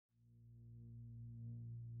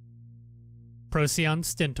Procyon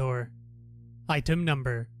stentor. Item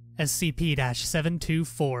number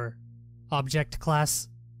SCP-724. Object class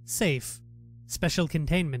Safe. Special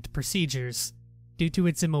containment procedures. Due to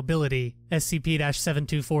its immobility,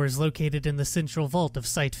 SCP-724 is located in the central vault of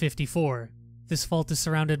Site-54. This vault is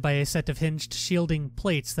surrounded by a set of hinged shielding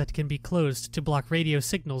plates that can be closed to block radio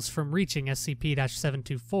signals from reaching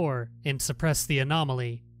SCP-724 and suppress the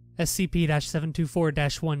anomaly.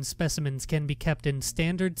 SCP-724-1 specimens can be kept in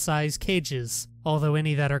standard-size cages, although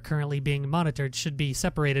any that are currently being monitored should be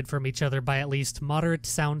separated from each other by at least moderate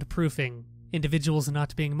soundproofing. Individuals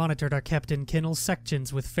not being monitored are kept in kennel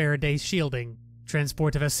sections with Faraday shielding.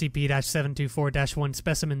 Transport of SCP-724-1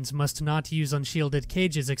 specimens must not use unshielded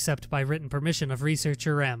cages except by written permission of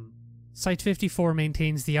Researcher M. Site-54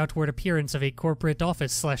 maintains the outward appearance of a corporate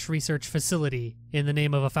office/research facility in the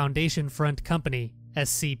name of a Foundation front company,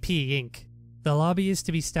 SCP Inc. The lobby is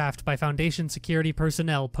to be staffed by Foundation security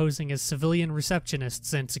personnel posing as civilian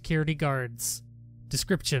receptionists and security guards.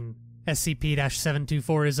 Description: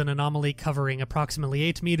 SCP-724 is an anomaly covering approximately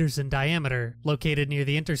 8 meters in diameter, located near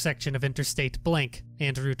the intersection of Interstate blank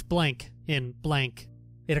and Route blank in blank.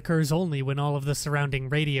 It occurs only when all of the surrounding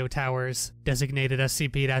radio towers, designated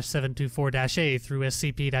SCP-724-A through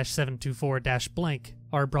SCP-724-blank,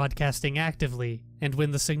 are broadcasting actively, and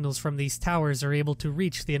when the signals from these towers are able to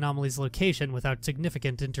reach the anomaly's location without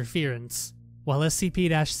significant interference. While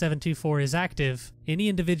SCP-724 is active, any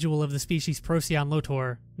individual of the species Procyon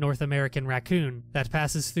lotor, North American raccoon, that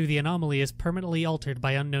passes through the anomaly is permanently altered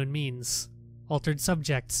by unknown means. Altered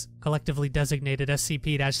subjects, collectively designated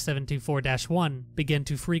SCP-724-1, begin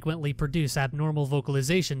to frequently produce abnormal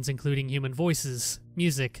vocalizations including human voices,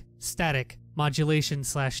 music, static,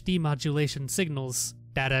 modulation/demodulation signals,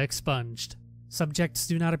 data expunged. Subjects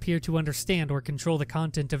do not appear to understand or control the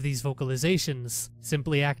content of these vocalizations,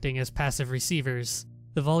 simply acting as passive receivers.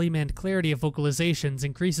 The volume and clarity of vocalizations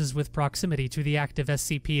increases with proximity to the active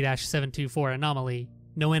SCP-724 anomaly.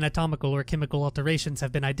 No anatomical or chemical alterations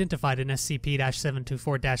have been identified in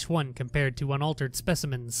SCP-724-1 compared to unaltered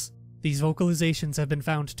specimens. These vocalizations have been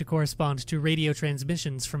found to correspond to radio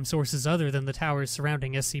transmissions from sources other than the towers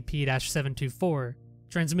surrounding SCP-724.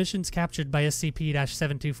 Transmissions captured by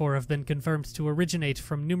SCP-724 have been confirmed to originate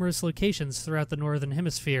from numerous locations throughout the Northern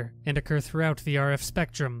Hemisphere and occur throughout the RF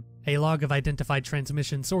spectrum. A log of identified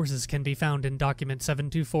transmission sources can be found in Document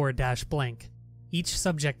 724-blank. Each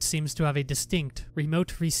subject seems to have a distinct,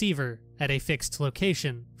 remote receiver at a fixed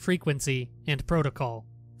location, frequency, and protocol.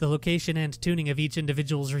 The location and tuning of each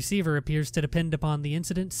individual's receiver appears to depend upon the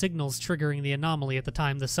incident signals triggering the anomaly at the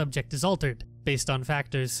time the subject is altered, based on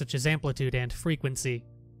factors such as amplitude and frequency.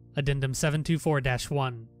 Addendum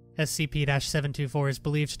 724-1. SCP-724 is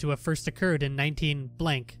believed to have first occurred in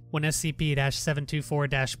 19-blank, when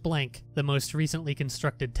SCP-724-blank, the most recently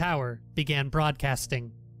constructed tower, began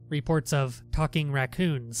broadcasting. Reports of talking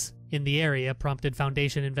raccoons in the area prompted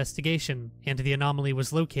Foundation investigation, and the anomaly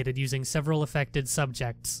was located using several affected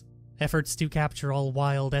subjects. Efforts to capture all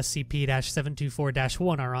wild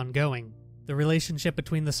SCP-724-1 are ongoing. The relationship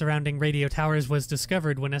between the surrounding radio towers was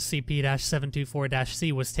discovered when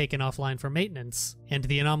SCP-724-C was taken offline for maintenance, and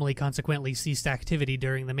the anomaly consequently ceased activity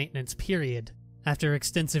during the maintenance period. After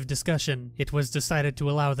extensive discussion, it was decided to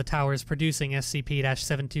allow the towers producing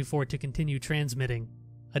SCP-724 to continue transmitting.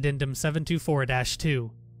 Addendum 724-2.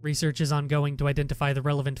 Research is ongoing to identify the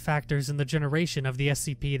relevant factors in the generation of the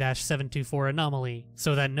SCP-724 anomaly,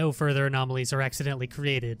 so that no further anomalies are accidentally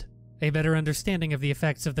created. A better understanding of the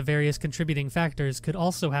effects of the various contributing factors could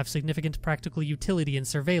also have significant practical utility in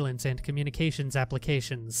surveillance and communications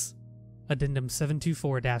applications. Addendum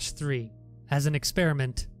 724-3. As an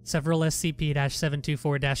experiment, several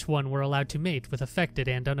SCP-724-1 were allowed to mate with affected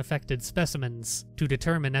and unaffected specimens to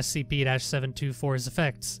determine SCP-724's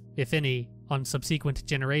effects, if any, on subsequent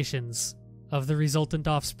generations. Of the resultant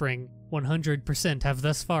offspring, 100% have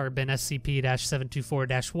thus far been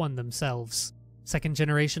SCP-724-1 themselves.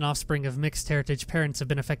 Second-generation offspring of mixed heritage parents have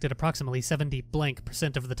been affected approximately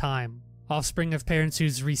 70% of the time. Offspring of parents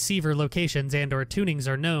whose receiver locations and/or tunings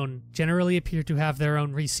are known generally appear to have their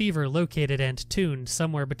own receiver located and tuned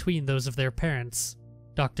somewhere between those of their parents.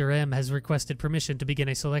 Dr. M has requested permission to begin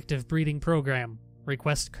a selective breeding program.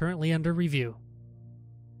 Request currently under review.